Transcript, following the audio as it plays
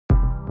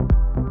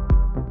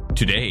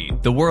Today,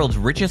 the world's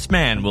richest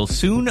man will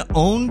soon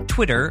own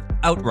Twitter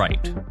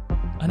outright.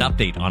 An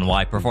update on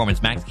why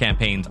Performance Max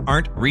campaigns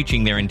aren't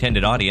reaching their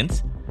intended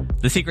audience.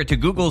 The secret to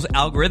Google's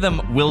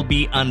algorithm will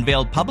be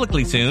unveiled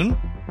publicly soon.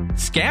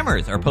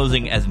 Scammers are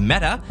posing as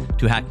Meta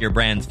to hack your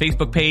brand's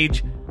Facebook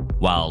page,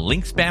 while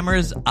link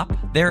spammers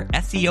up their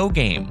SEO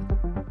game.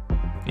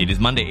 It is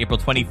Monday, April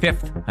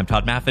 25th. I'm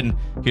Todd Maffin.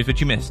 Here's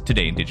what you missed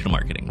today in digital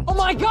marketing. Oh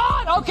my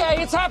God!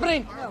 Okay, it's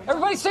happening.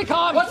 Everybody stay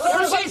calm. What's the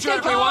procedure,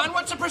 everyone?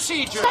 What's the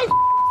procedure? Stay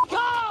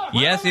calm.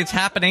 Yes, it's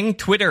happening.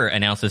 Twitter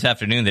announced this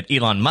afternoon that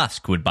Elon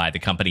Musk would buy the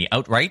company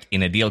outright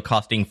in a deal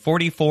costing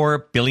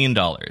 $44 billion.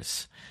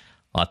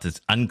 Lots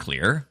is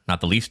unclear, not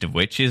the least of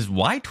which is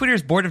why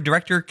Twitter's board of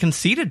directors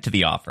conceded to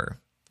the offer,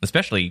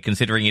 especially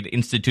considering it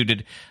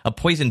instituted a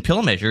poison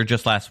pill measure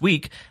just last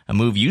week, a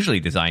move usually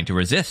designed to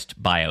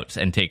resist buyouts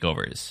and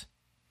takeovers.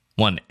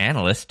 One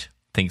analyst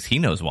thinks he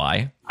knows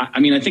why.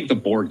 I think the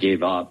board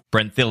gave up.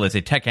 Brent Thill is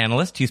a tech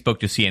analyst. He spoke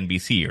to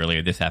CNBC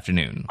earlier this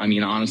afternoon.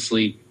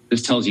 Honestly,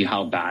 this tells you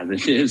how bad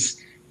this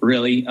is,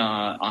 really,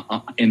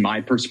 in my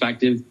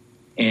perspective.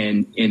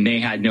 And they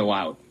had no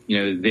out.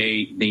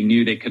 They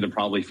knew they could have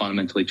probably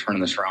fundamentally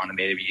turned this around, and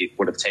maybe it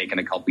would have taken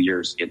a couple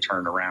years to get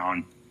turned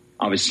around.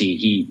 Obviously,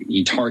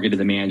 he targeted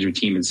the management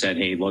team and said,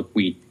 hey, look,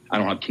 I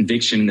don't have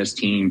conviction in this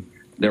team.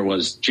 There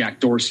was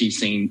Jack Dorsey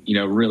saying,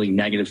 really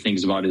negative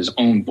things about his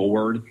own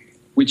board,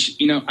 which,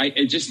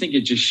 I just think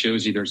it just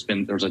shows you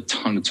there's a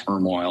ton of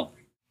turmoil.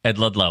 Ed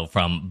Ludlow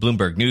from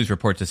Bloomberg News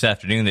reports this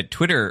afternoon that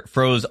Twitter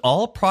froze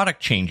all product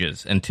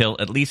changes until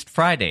at least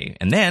Friday.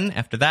 And then,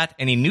 after that,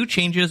 any new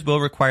changes will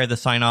require the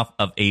sign-off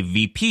of a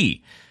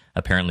VP.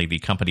 Apparently, the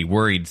company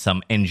worried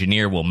some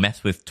engineer will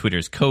mess with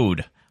Twitter's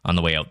code on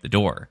the way out the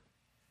door.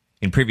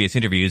 In previous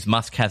interviews,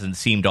 Musk hasn't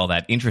seemed all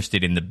that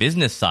interested in the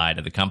business side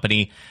of the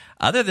company,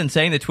 other than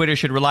saying that Twitter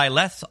should rely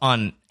less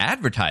on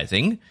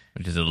advertising,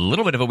 which is a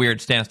little bit of a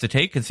weird stance to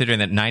take, considering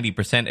that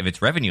 90% of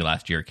its revenue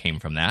last year came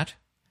from that.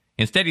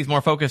 Instead, he's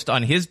more focused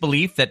on his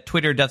belief that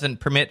Twitter doesn't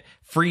permit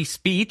free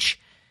speech.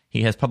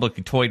 He has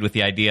publicly toyed with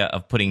the idea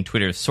of putting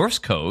Twitter's source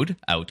code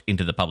out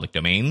into the public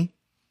domain.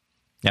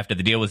 After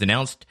the deal was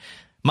announced,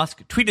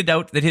 Musk tweeted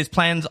out that his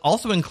plans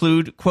also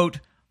include, quote,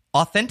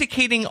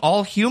 authenticating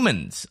all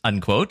humans,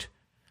 unquote,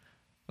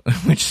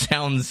 which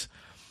sounds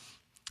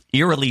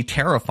eerily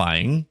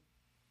terrifying.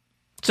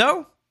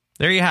 So,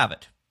 there you have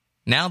it.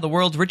 Now the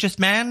world's richest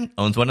man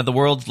owns one of the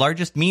world's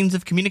largest means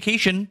of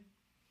communication.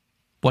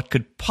 What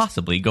could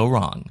possibly go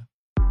wrong?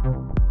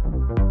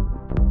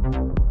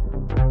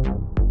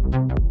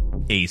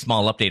 A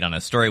small update on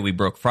a story we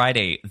broke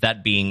Friday,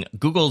 that being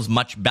Google's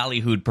much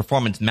ballyhooed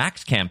Performance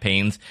Max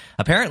campaigns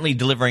apparently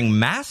delivering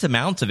mass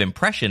amounts of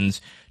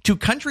impressions to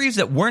countries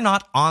that were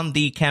not on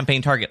the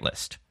campaign target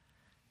list.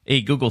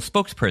 A Google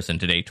spokesperson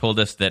today told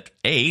us that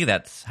A,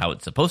 that's how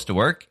it's supposed to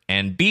work,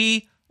 and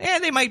B,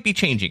 they might be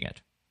changing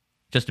it.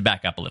 Just to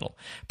back up a little,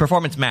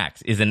 Performance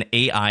Max is an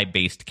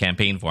AI-based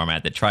campaign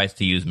format that tries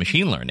to use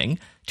machine learning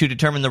to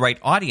determine the right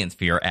audience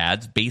for your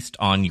ads based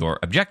on your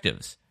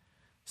objectives.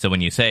 So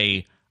when you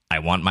say, I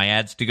want my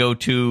ads to go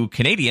to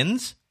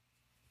Canadians,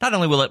 not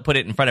only will it put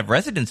it in front of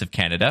residents of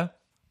Canada,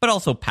 but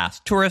also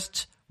past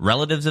tourists,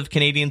 relatives of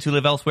Canadians who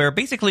live elsewhere,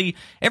 basically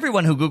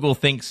everyone who Google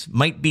thinks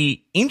might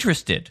be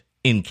interested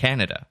in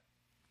Canada.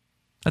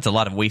 That's a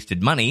lot of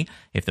wasted money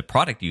if the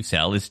product you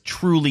sell is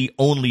truly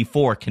only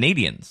for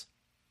Canadians.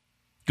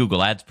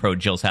 Google Ads pro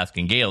Jill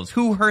Saskin-Gales,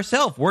 who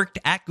herself worked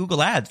at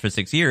Google Ads for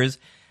 6 years,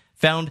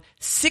 found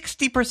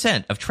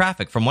 60% of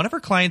traffic from one of her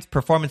clients'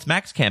 Performance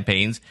Max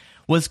campaigns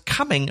was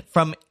coming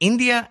from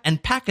India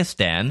and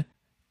Pakistan,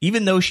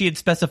 even though she had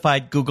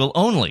specified Google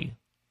only.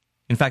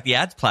 In fact, the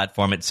ads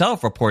platform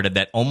itself reported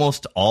that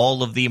almost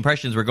all of the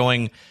impressions were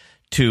going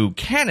to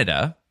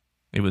Canada.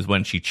 It was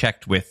when she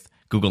checked with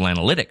Google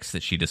Analytics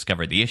that she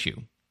discovered the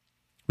issue.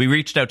 We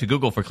reached out to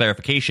Google for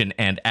clarification,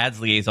 and ads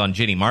liaison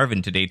Ginny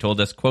Marvin today told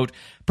us, quote,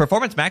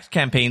 Performance Max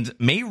campaigns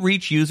may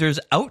reach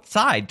users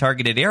outside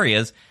targeted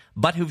areas,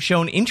 but who've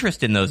shown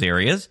interest in those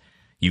areas.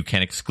 You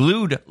can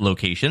exclude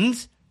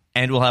locations,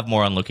 and we'll have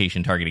more on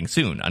location targeting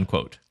soon,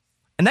 unquote.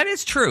 And that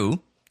is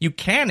true. You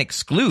can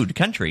exclude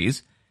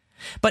countries,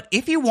 but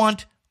if you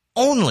want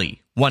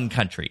only one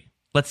country,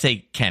 let's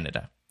say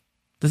Canada,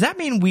 does that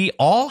mean we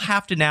all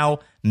have to now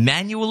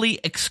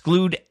manually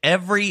exclude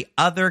every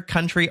other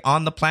country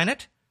on the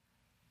planet?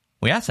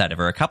 We asked that of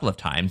her a couple of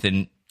times,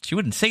 and she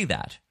wouldn't say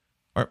that.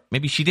 Or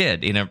maybe she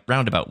did, in a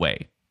roundabout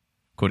way.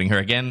 Quoting her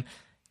again,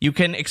 you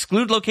can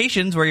exclude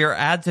locations where your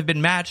ads have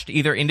been matched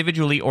either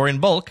individually or in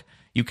bulk.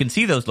 You can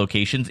see those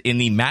locations in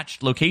the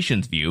matched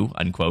locations view,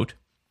 unquote.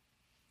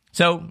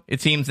 So,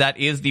 it seems that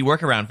is the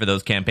workaround for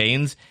those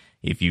campaigns.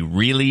 If you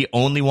really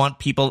only want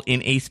people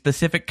in a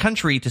specific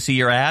country to see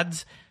your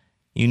ads,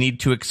 you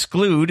need to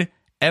exclude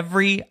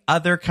every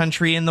other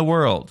country in the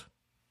world,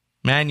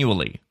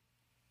 manually.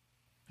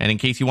 And in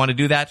case you want to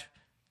do that,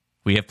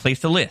 we have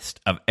placed a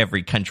list of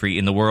every country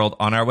in the world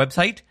on our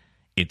website.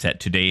 It's at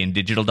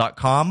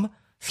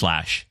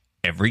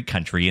todayindigital.com/every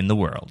country in the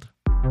world.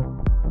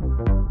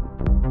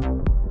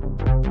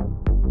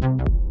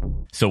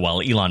 So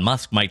while Elon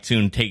Musk might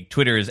soon take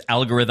Twitter's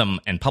algorithm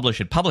and publish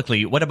it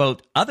publicly, what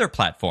about other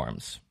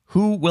platforms?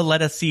 Who will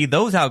let us see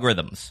those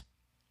algorithms?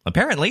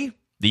 Apparently,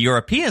 the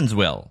Europeans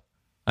will.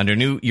 Under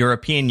new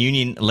European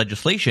Union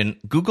legislation,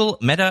 Google,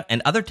 Meta,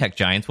 and other tech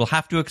giants will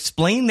have to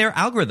explain their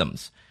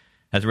algorithms.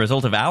 As a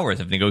result of hours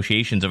of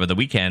negotiations over the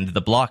weekend, the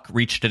bloc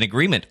reached an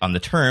agreement on the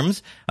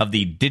terms of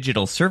the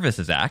Digital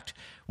Services Act,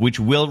 which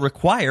will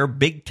require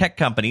big tech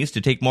companies to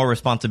take more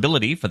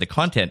responsibility for the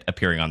content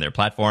appearing on their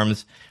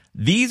platforms.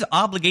 These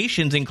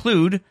obligations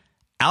include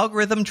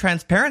algorithm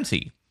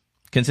transparency,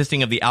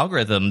 consisting of the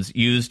algorithms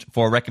used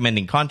for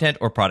recommending content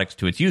or products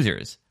to its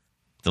users.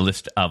 The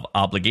list of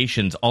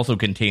obligations also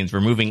contains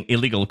removing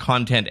illegal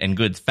content and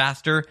goods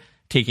faster,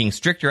 taking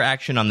stricter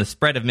action on the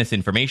spread of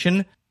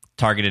misinformation,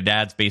 targeted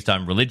ads based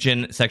on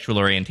religion, sexual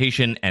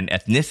orientation, and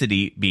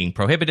ethnicity being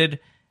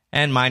prohibited,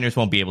 and minors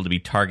won't be able to be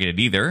targeted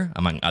either,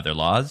 among other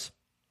laws.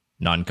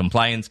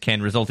 Non-compliance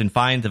can result in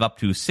fines of up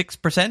to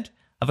 6%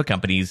 of a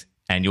company's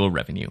annual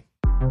revenue.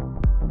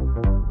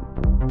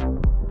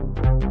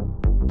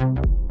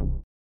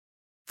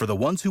 For the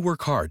ones who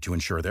work hard to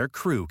ensure their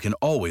crew can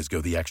always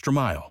go the extra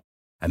mile,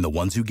 and the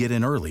ones who get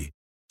in early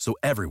so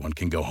everyone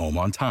can go home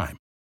on time,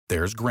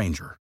 there's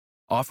Grainger,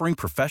 offering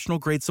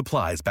professional-grade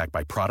supplies backed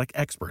by product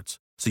experts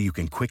so you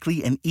can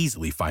quickly and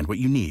easily find what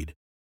you need.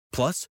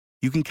 Plus,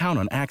 you can count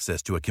on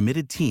access to a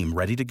committed team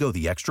ready to go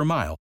the extra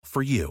mile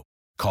for you.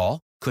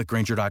 Call, click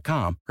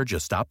Grainger.com, or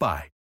just stop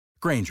by.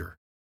 Grainger,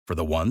 for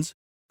the ones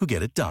who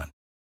get it done.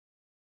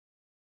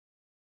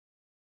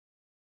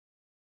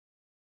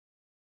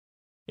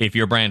 If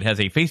your brand has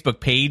a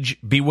Facebook page,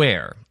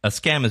 beware. A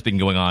scam has been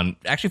going on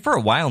actually for a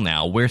while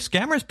now, where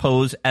scammers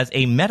pose as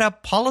a Meta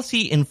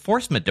policy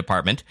enforcement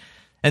department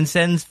and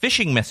sends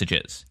phishing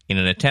messages in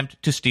an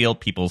attempt to steal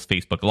people's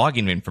Facebook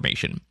login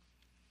information.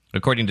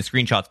 According to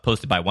screenshots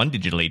posted by one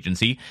digital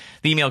agency,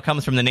 the email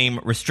comes from the name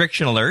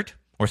Restriction Alert,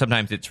 or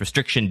sometimes it's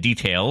Restriction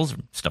Details,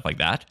 stuff like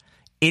that.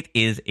 It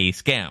is a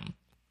scam.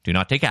 Do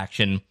not take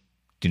action.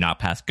 Do not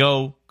pass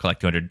go.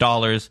 Collect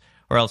 $200,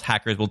 or else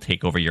hackers will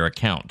take over your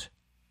account.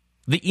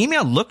 The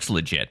email looks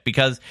legit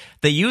because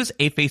they use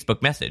a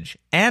Facebook message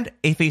and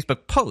a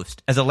Facebook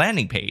post as a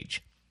landing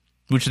page,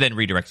 which then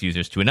redirects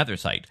users to another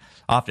site.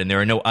 Often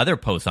there are no other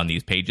posts on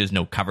these pages,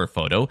 no cover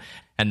photo,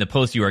 and the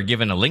post you are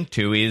given a link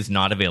to is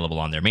not available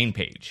on their main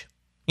page.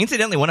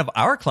 Incidentally, one of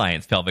our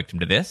clients fell victim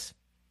to this.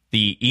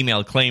 The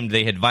email claimed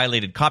they had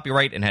violated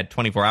copyright and had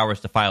 24 hours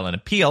to file an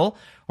appeal,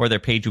 or their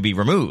page would be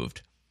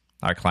removed.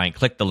 Our client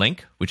clicked the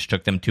link, which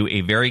took them to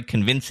a very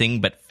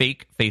convincing but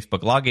fake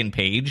Facebook login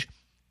page.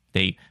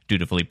 They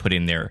dutifully put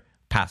in their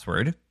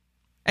password.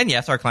 And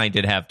yes, our client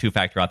did have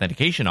two-factor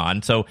authentication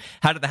on. So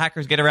how did the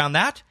hackers get around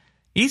that?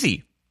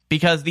 Easy.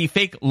 Because the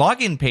fake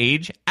login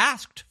page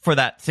asked for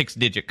that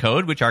 6-digit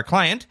code, which our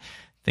client,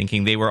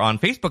 thinking they were on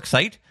Facebook's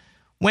site,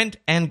 went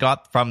and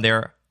got from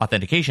their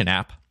authentication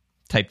app,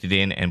 typed it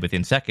in, and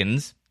within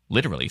seconds,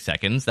 literally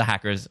seconds, the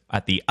hackers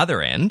at the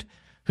other end,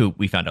 who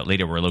we found out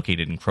later were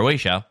located in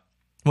Croatia,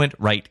 went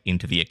right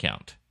into the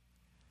account.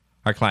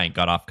 Our client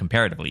got off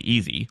comparatively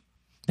easy.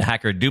 The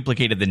hacker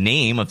duplicated the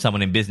name of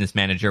someone in Business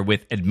Manager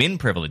with admin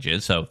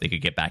privileges so they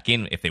could get back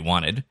in if they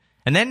wanted,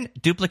 and then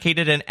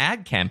duplicated an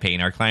ad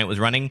campaign our client was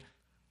running,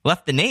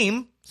 left the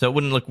name so it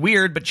wouldn't look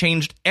weird, but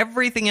changed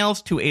everything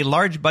else to a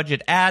large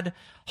budget ad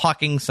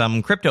hawking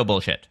some crypto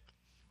bullshit.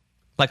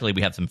 Luckily,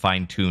 we have some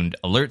fine-tuned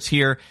alerts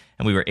here,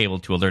 and we were able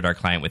to alert our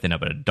client within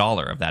about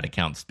 $1 of that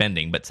account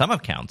spending, but some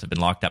accounts have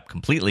been locked up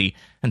completely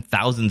and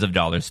thousands of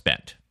dollars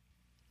spent.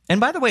 And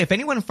by the way, if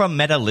anyone from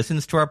Meta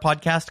listens to our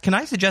podcast, can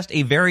I suggest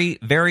a very,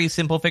 very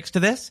simple fix to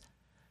this?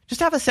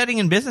 Just have a setting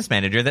in Business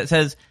Manager that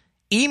says,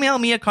 email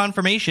me a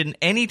confirmation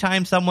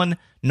anytime someone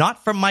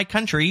not from my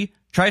country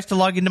tries to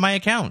log into my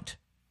account.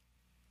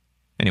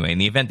 Anyway, in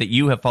the event that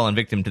you have fallen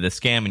victim to the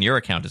scam and your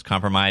account is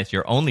compromised,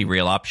 your only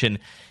real option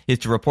is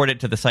to report it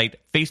to the site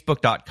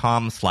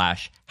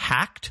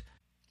facebook.com/hacked.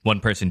 One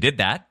person did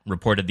that,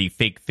 reported the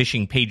fake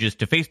phishing pages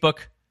to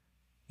Facebook.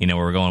 You know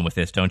where we're going with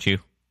this, don't you?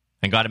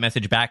 And got a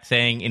message back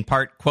saying, in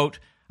part, quote,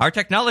 our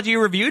technology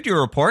reviewed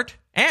your report,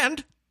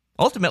 and,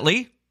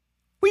 ultimately,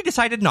 we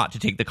decided not to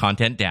take the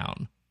content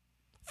down.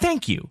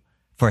 Thank you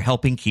for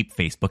helping keep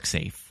Facebook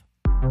safe.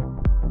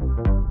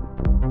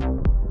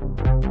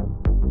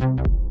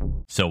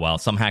 So while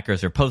some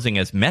hackers are posing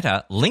as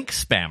Meta, link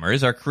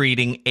spammers are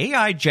creating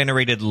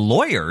AI-generated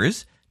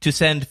lawyers to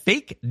send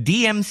fake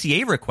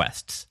DMCA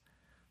requests.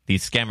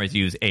 These scammers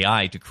use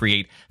AI to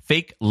create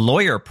fake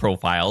lawyer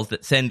profiles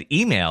that send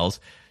emails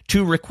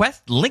to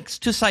request links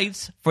to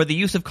sites for the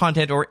use of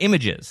content or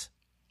images.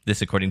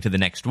 This according to the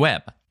Next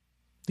Web.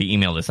 The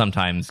email is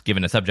sometimes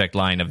given a subject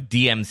line of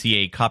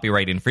DMCA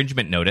copyright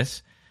infringement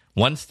notice.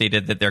 One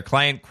stated that their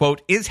client,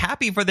 quote, is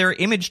happy for their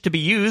image to be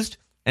used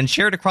and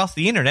shared across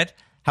the internet.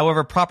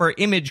 However, proper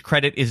image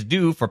credit is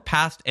due for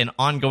past and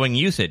ongoing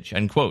usage,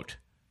 unquote.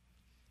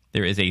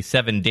 There is a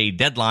 7-day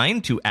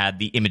deadline to add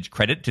the image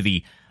credit to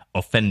the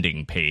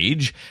offending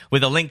page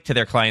with a link to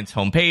their client's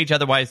homepage.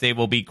 Otherwise, they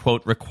will be,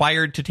 quote,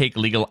 required to take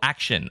legal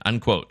action,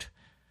 unquote.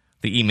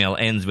 The email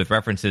ends with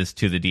references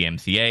to the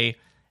DMCA,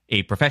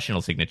 a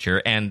professional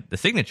signature, and the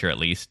signature, at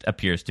least,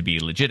 appears to be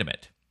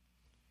legitimate.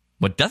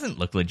 What doesn't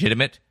look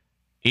legitimate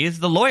is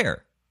the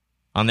lawyer.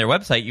 On their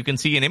website, you can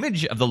see an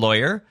image of the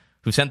lawyer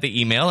who sent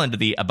the email into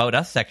the About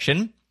Us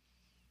section.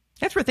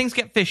 That's where things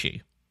get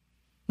fishy.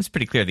 It's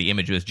pretty clear the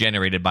image was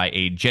generated by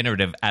a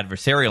generative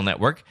adversarial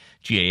network.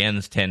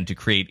 GANs tend to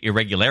create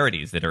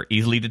irregularities that are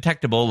easily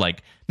detectable,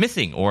 like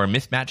missing or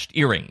mismatched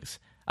earrings,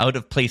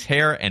 out-of-place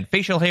hair and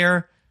facial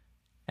hair,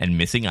 and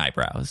missing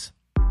eyebrows.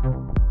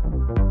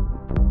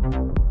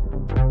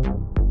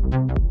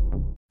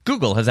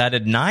 Google has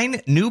added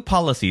 9 new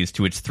policies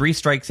to its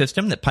 3-strike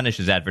system that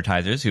punishes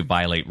advertisers who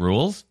violate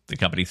rules. The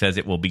company says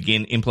it will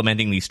begin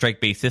implementing the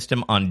strike-based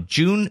system on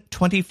June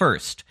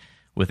 21st,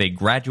 with a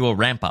gradual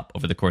ramp-up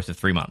over the course of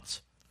 3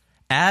 months.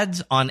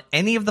 Ads on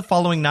any of the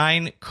following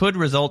 9 could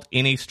result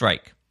in a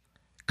strike.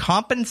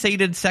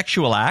 Compensated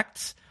sexual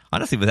acts.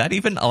 Honestly, was that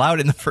even allowed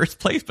in the first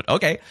place? But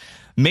okay.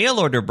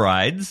 Mail-order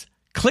brides,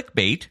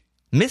 clickbait,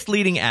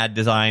 misleading ad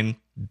design,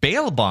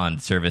 bail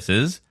bond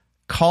services,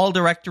 call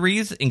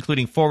directories,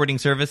 including forwarding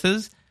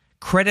services,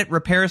 credit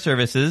repair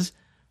services,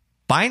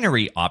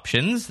 binary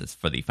options, that's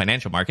for the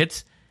financial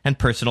markets, and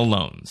personal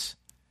loans.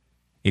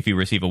 If you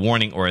receive a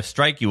warning or a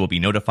strike, you will be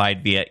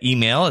notified via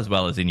email as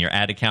well as in your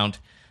ad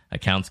account.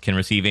 Accounts can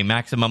receive a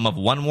maximum of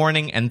 1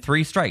 warning and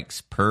 3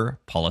 strikes per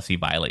policy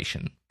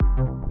violation.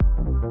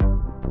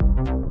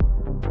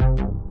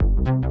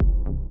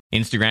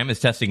 Instagram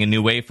is testing a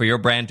new way for your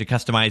brand to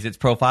customize its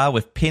profile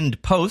with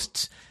pinned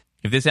posts.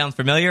 If this sounds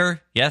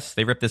familiar, yes,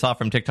 they ripped this off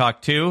from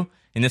TikTok too.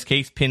 In this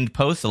case, pinned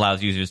posts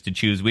allows users to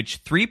choose which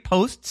 3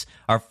 posts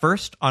are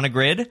first on a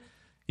grid.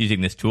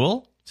 Using this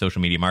tool,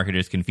 social media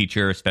marketers can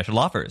feature special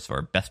offers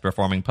for best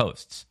performing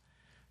posts.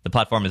 The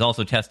platform is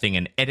also testing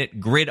an edit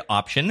grid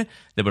option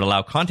that would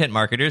allow content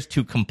marketers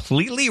to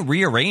completely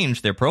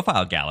rearrange their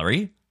profile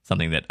gallery,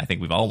 something that I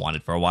think we've all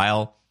wanted for a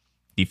while.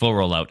 The full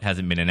rollout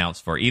hasn't been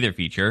announced for either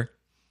feature.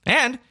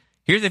 And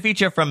here's a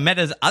feature from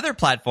Meta's other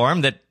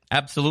platform that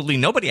absolutely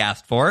nobody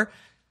asked for.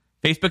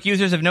 Facebook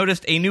users have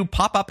noticed a new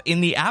pop-up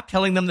in the app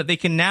telling them that they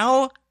can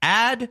now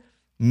add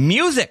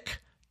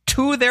music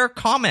to their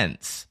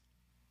comments.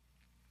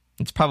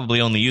 It's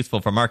probably only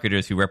useful for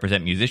marketers who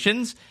represent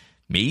musicians,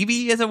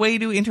 maybe as a way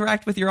to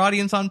interact with your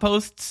audience on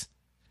posts.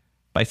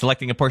 By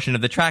selecting a portion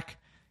of the track,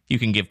 you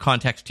can give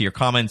context to your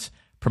comments,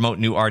 promote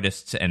new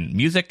artists and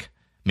music,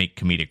 make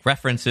comedic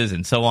references,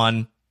 and so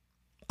on.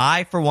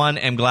 I, for one,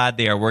 am glad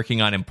they are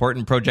working on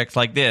important projects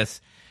like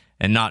this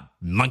and not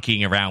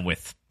monkeying around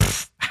with,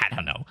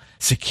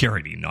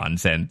 security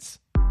nonsense.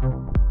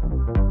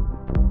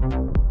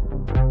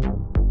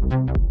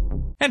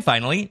 And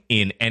finally,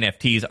 in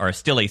NFTs are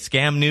still a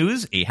scam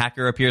news, a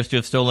hacker appears to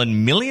have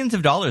stolen millions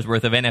of dollars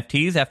worth of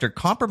NFTs after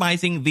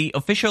compromising the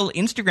official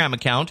Instagram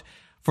account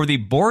for the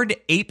Bored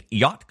Ape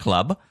Yacht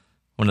Club,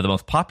 one of the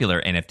most popular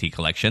NFT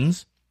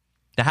collections.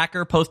 The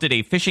hacker posted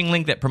a phishing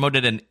link that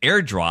promoted an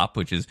airdrop,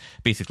 which is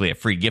basically a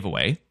free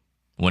giveaway.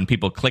 When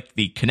people clicked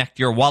the Connect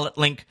Your Wallet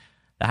link,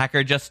 the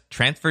hacker just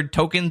transferred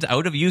tokens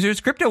out of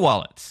users' crypto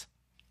wallets.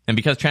 And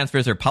because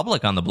transfers are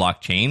public on the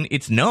blockchain,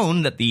 it's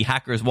known that the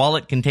hacker's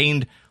wallet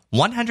contained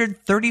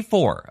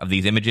 134 of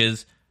these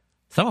images,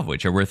 some of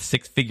which are worth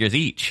 6 figures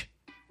each.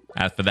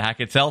 As for the hack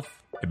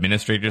itself,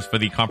 administrators for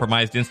the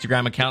compromised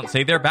Instagram account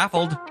say they're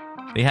baffled.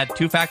 They had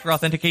 2-factor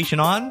authentication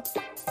on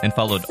and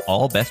followed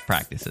all best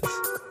practices.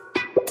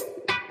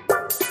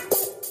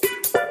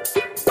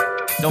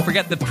 Don't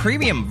forget the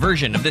premium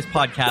version of this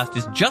podcast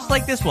is just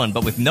like this one,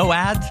 but with no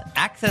ads,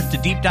 access to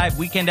deep dive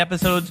weekend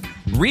episodes,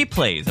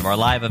 replays of our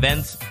live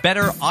events,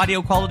 better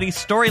audio quality,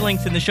 story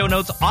links in the show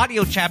notes,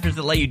 audio chapters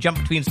that let you jump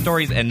between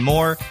stories, and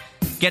more.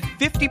 Get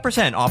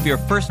 50% off your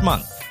first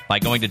month by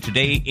going to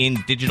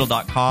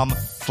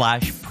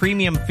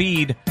todayindigital.com/premium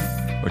feed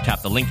or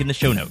tap the link in the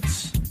show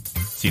notes.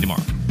 See you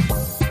tomorrow.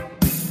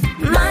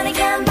 Money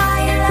can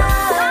buy your love.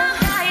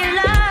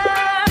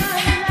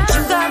 You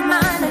got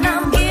mine and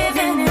I'm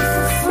giving it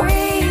for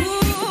free.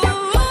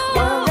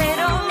 Well, they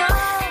don't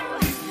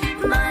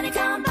know. Money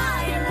can't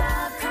buy your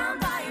love,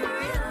 can't buy your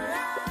real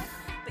love.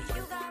 But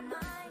you got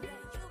mine, yeah,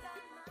 you got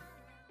mine.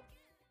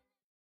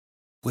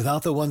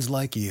 Without the ones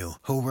like you,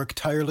 who work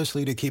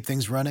tirelessly to keep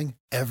things running,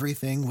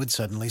 everything would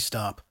suddenly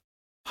stop.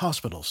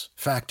 Hospitals,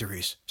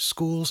 factories,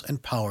 schools,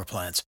 and power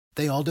plants,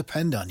 they all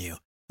depend on you.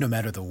 No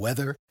matter the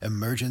weather,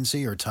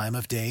 emergency, or time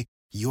of day,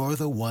 you're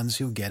the ones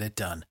who get it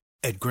done.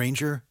 At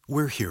Grainger,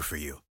 we're here for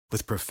you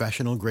with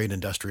professional-grade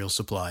industrial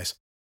supplies.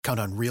 Count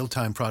on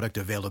real-time product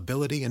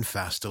availability and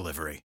fast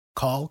delivery.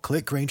 Call,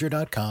 click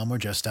Grainger.com, or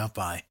just stop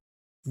by.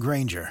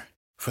 Grainger,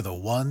 for the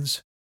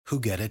ones who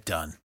get it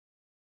done.